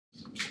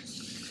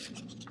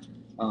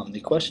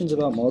The questions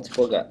about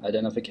multiple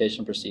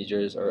identification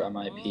procedures, or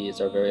MIPs,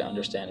 are very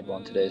understandable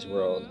in today's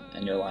world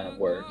and your line of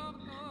work.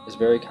 It's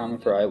very common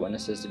for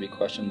eyewitnesses to be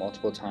questioned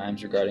multiple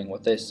times regarding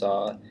what they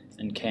saw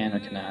and can or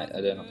cannot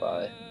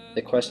identify.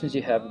 The questions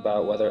you have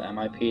about whether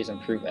MIPs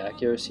improve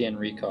accuracy and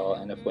recall,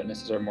 and if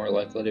witnesses are more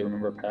likely to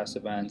remember past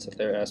events if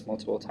they are asked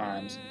multiple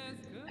times,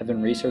 have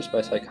been researched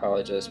by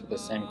psychologists with the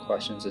same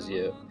questions as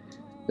you.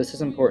 This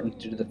is important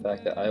due to the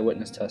fact that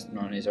eyewitness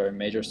testimonies are a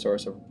major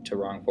source to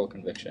wrongful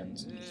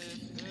convictions.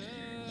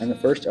 In the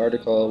first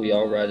article we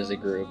all read as a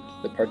group,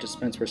 the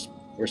participants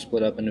were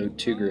split up into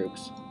two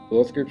groups.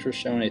 Both groups were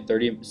shown a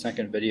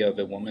 30-second video of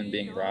a woman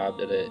being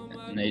robbed at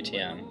an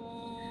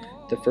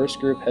ATM. The first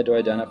group had to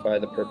identify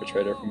the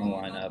perpetrator from a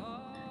lineup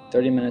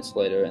 30 minutes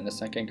later, and the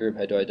second group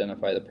had to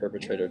identify the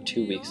perpetrator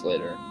 2 weeks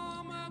later.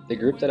 The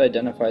group that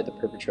identified the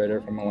perpetrator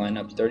from a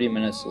lineup 30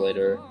 minutes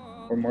later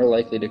were more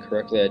likely to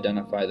correctly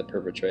identify the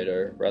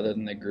perpetrator, rather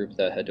than the group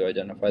that had to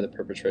identify the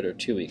perpetrator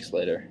 2 weeks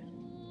later.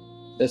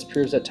 This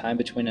proves that time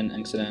between an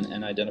incident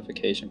and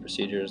identification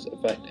procedures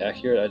affect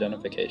accurate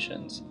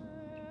identifications.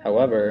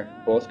 However,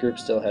 both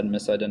groups still had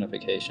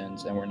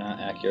misidentifications and were not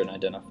accurate in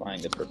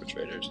identifying the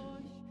perpetrators.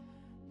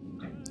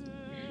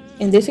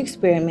 In this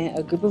experiment,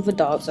 a group of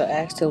adults are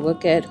asked to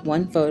look at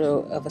one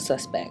photo of a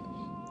suspect.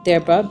 They are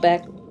brought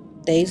back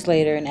days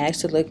later and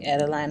asked to look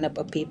at a lineup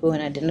of people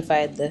and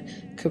identify the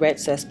correct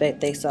suspect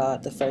they saw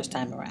the first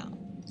time around.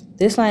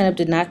 This lineup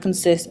did not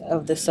consist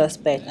of the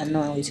suspect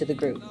unknowingly to the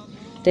group.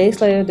 Days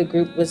later, the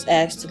group was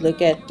asked to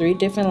look at 3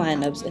 different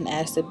lineups and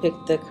asked to pick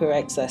the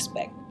correct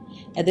suspect.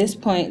 At this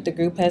point, the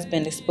group has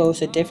been exposed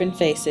to different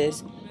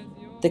faces.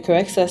 The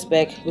correct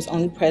suspect was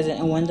only present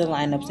in one of the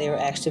lineups they were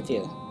asked to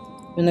view.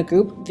 When the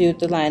group viewed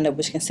the lineup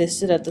which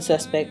consisted of the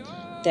suspect,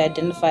 they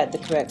identified the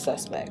correct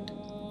suspect.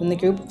 When the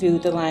group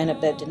viewed the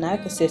lineup that did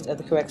not consist of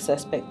the correct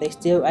suspect, they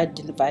still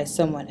identified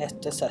someone as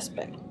the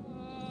suspect.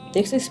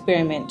 This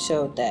experiment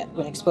showed that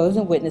when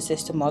exposing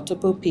witnesses to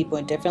multiple people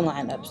in different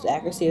lineups, the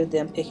accuracy of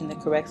them picking the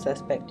correct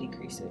suspect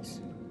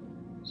decreases.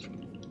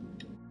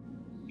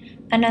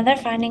 Another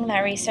finding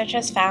that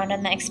researchers found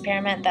in the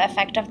experiment, the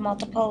effect of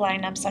multiple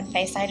lineups on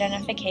face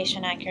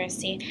identification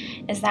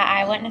accuracy, is that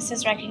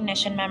eyewitnesses'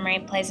 recognition memory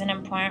plays an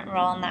important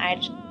role in the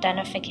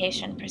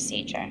identification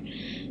procedure.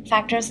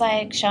 Factors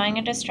like showing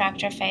a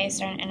distractor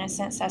face or an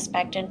innocent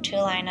suspect in 2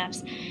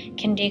 lineups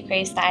can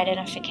decrease the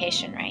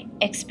identification rate.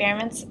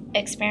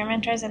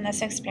 Experimenters in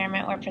this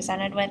experiment were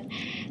presented with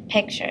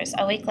pictures.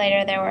 A week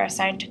later, they were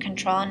assigned to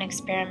control and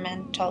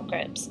experimental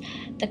groups.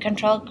 The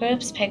control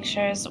group's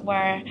pictures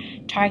were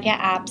target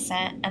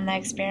absent, and the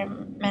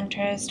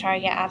experimenter's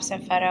target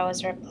absent photo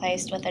was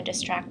replaced with a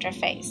distractor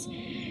face.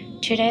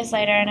 2 days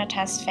later, in a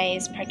test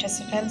phase,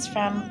 participants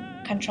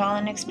from control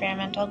and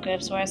experimental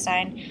groups were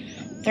assigned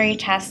 3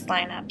 test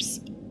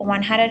lineups.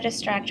 One had a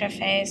distractor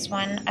face,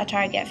 one a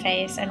target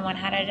face, and one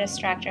had a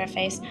distractor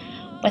face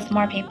with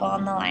more people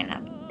in the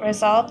lineup.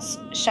 Results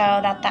show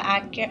that the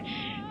accurate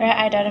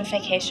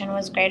identification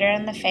was greater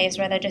in the phase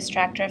where the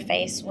distractor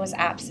face was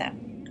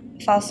absent.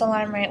 False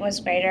alarm rate was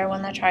greater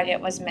when the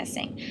target was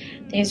missing.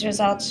 These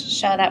results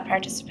show that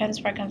participants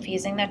were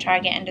confusing the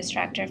target and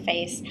distractor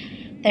face.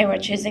 They were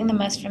choosing the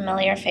most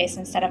familiar face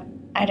instead of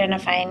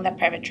identifying the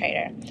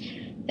perpetrator.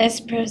 This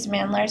proves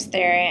Mandler's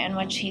theory, in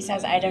which he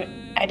says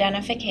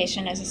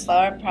identification is a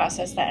slower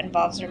process that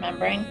involves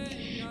remembering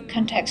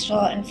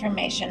contextual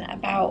information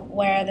about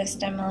where the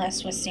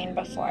stimulus was seen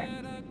before.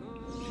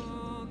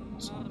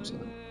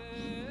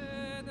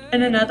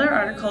 In another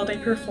article, they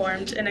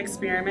performed an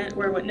experiment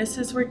where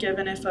witnesses were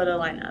given a photo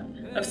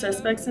lineup of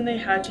suspects and they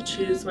had to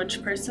choose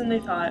which person they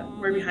thought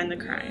were behind the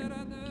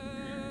crime.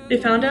 They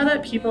found out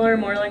that people are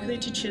more likely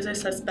to choose a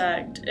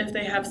suspect if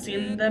they have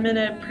seen them in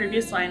a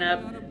previous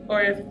lineup,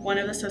 or if one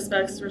of the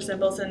suspects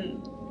resembles a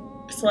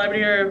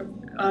celebrity or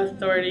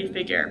authority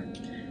figure.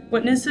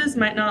 Witnesses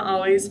might not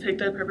always pick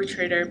the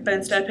perpetrator, but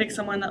instead pick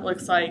someone that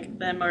looks like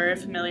them or a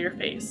familiar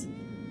face.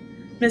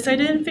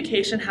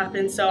 Misidentification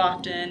happens so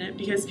often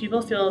because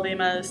people feel they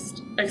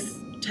must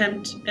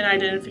attempt an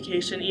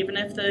identification even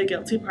if the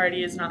guilty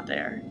party is not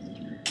there.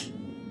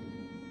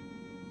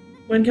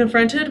 When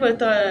confronted with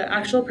the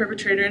actual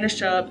perpetrator in a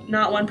show-up,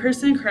 not one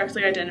person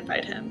correctly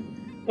identified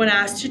him. When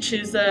asked to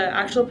choose the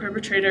actual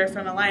perpetrator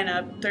from a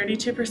lineup,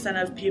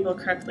 32% of people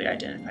correctly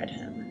identified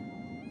him.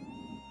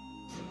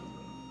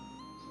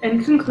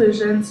 In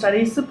conclusion,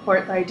 studies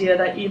support the idea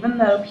that even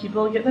though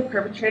people get the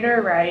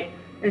perpetrator right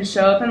and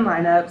show up in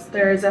lineups,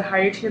 there is a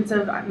higher chance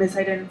of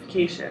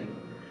misidentification.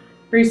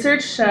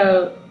 Research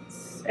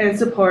shows and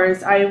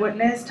supports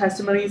eyewitness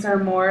testimonies are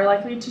more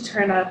likely to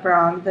turn up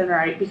wrong than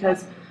right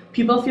because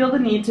people feel the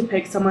need to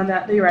pick someone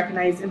that they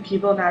recognize and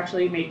people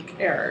naturally make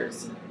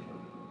errors.